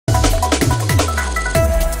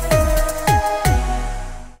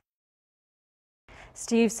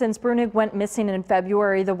Steve, since Breunig went missing in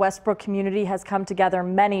February, the Westbrook community has come together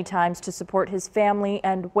many times to support his family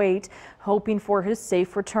and wait, hoping for his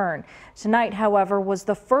safe return. Tonight, however, was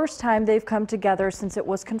the first time they've come together since it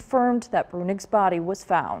was confirmed that Breunig's body was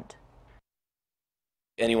found.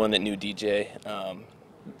 Anyone that knew DJ,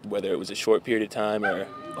 whether it was a short period of time or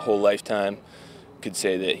a whole lifetime, could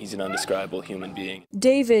say that he's an undescribable human being.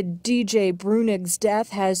 David DJ Breunig's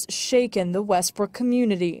death has shaken the Westbrook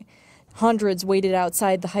community. Hundreds waited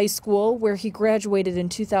outside the high school where he graduated in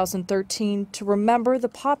 2013 to remember the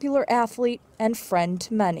popular athlete and friend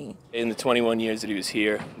to many. In the 21 years that he was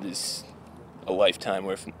here, there's a lifetime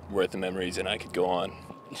worth of memories, and I could go on.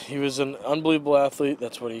 He was an unbelievable athlete.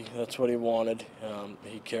 That's what he wanted.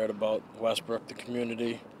 He cared about Westbrook, the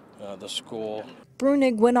community, the school.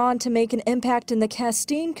 Breunig went on to make an impact in the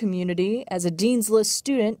Castine community as a Dean's List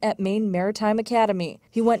student at Maine Maritime Academy.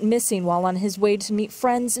 He went missing while on his way to meet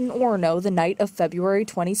friends in Orono the night of February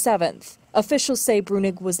 27th. Officials say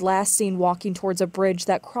Breunig was last seen walking towards a bridge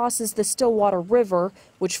that crosses the Stillwater River,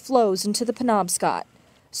 which flows into the Penobscot.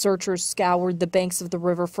 Searchers scoured the banks of the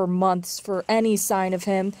river for months for any sign of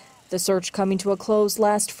him, the search coming to a close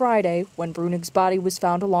last Friday when Breunig's body was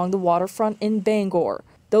found along the waterfront in Bangor.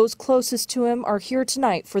 Those closest to him are here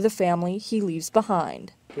tonight for the family he leaves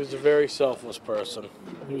behind. He was a very selfless person.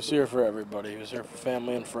 He was here for everybody. He was here for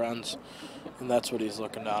family and friends, and that's what he's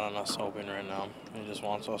looking down on us hoping right now. He just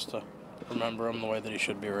wants us to remember him the way that he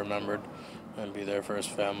should be remembered and be there for his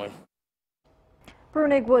family.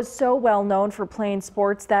 Breunig was so well known for playing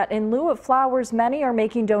sports that in lieu of flowers, many are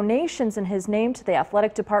making donations in his name to the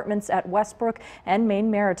athletic departments at Westbrook and Maine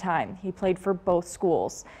Maritime. He played for both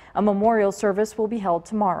schools. A memorial service will be held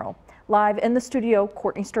tomorrow. Live in the studio,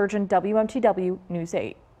 Courtney Sturgeon, WMTW News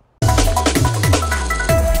 8.